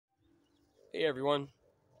Hey everyone,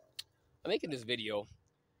 I'm making this video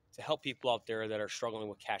to help people out there that are struggling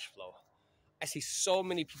with cash flow. I see so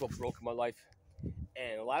many people broke in my life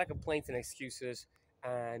and a lot of complaints and excuses,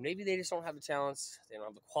 and maybe they just don't have the talents, they don't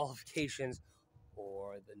have the qualifications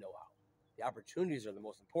or the know-how. The opportunities are the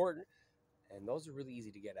most important, and those are really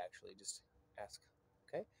easy to get actually. Just ask.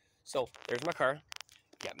 Okay? So there's my car.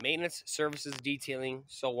 You got maintenance, services, detailing,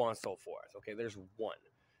 so on and so forth. Okay, there's one.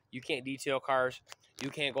 You can't detail cars. You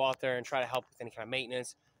can't go out there and try to help with any kind of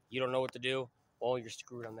maintenance. You don't know what to do. Well, you're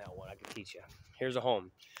screwed on that one. I can teach you. Here's a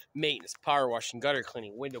home. Maintenance, power washing, gutter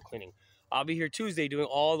cleaning, window cleaning. I'll be here Tuesday doing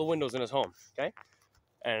all the windows in his home. Okay?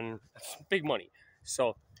 And that's big money.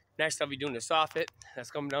 So next I'll be doing the soffit. That's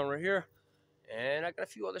coming down right here. And I got a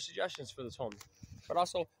few other suggestions for this home. But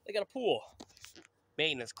also, they got a pool.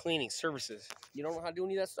 Maintenance, cleaning, services. You don't know how to do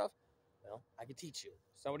any of that stuff? Well, I can teach you.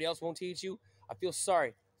 Somebody else won't teach you. I feel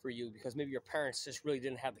sorry for you because maybe your parents just really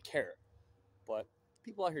didn't have the care. But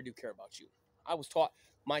people out here do care about you. I was taught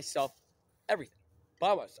myself everything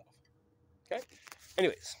by myself. Okay?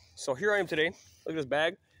 Anyways, so here I am today. Look at this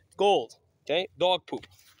bag. Gold. Okay? Dog poop.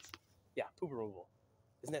 Yeah, poop removal.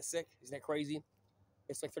 Isn't that sick? Isn't that crazy?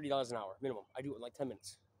 It's like $30 an hour minimum. I do it in like 10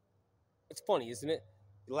 minutes. It's funny, isn't it?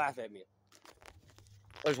 You laugh at me.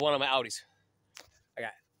 There's one of my Audis. I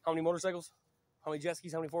got how many motorcycles? How many jet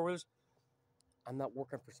skis? How many four-wheelers? I'm not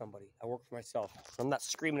working for somebody. I work for myself. I'm not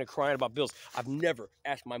screaming and crying about bills. I've never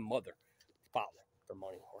asked my mother, father, for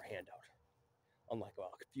money or handout, unlike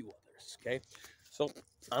a few others, okay? So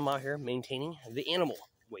I'm out here maintaining the animal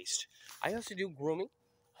waste. I also do grooming.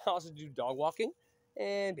 I also do dog walking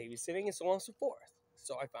and babysitting and so on and so forth.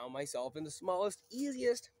 So I found myself in the smallest,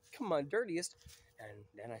 easiest, dirtiest, and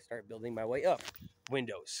then I start building my way up.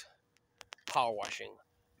 Windows, power washing,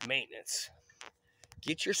 maintenance.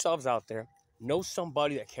 Get yourselves out there. Know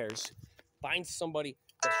somebody that cares. Find somebody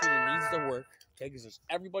that really needs the work. Okay, because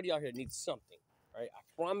everybody out here needs something. Right? I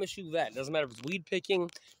promise you that. It doesn't matter if it's weed picking.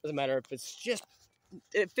 Doesn't matter if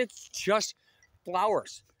it's just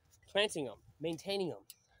flowers, planting them, maintaining them.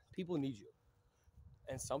 People need you,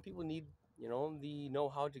 and some people need the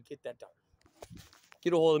know-how to get that done.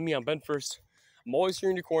 Get a hold of me. I'm Ben First. I'm always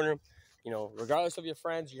here in your corner. Regardless of your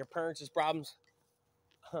friends, your parents' problems.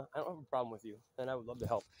 I don't have a problem with you, and I would love to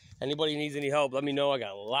help. Anybody needs any help, let me know. I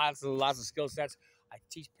got lots and lots of skill sets. I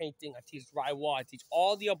teach painting, I teach drywall, I teach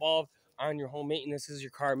all the above on your home maintenances,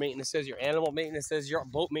 your car maintenances, your animal maintenances, your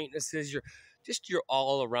boat maintenances, your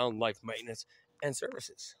all-around life maintenance and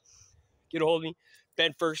services. Get a hold of me.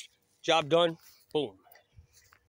 Ben First. Job done. Boom.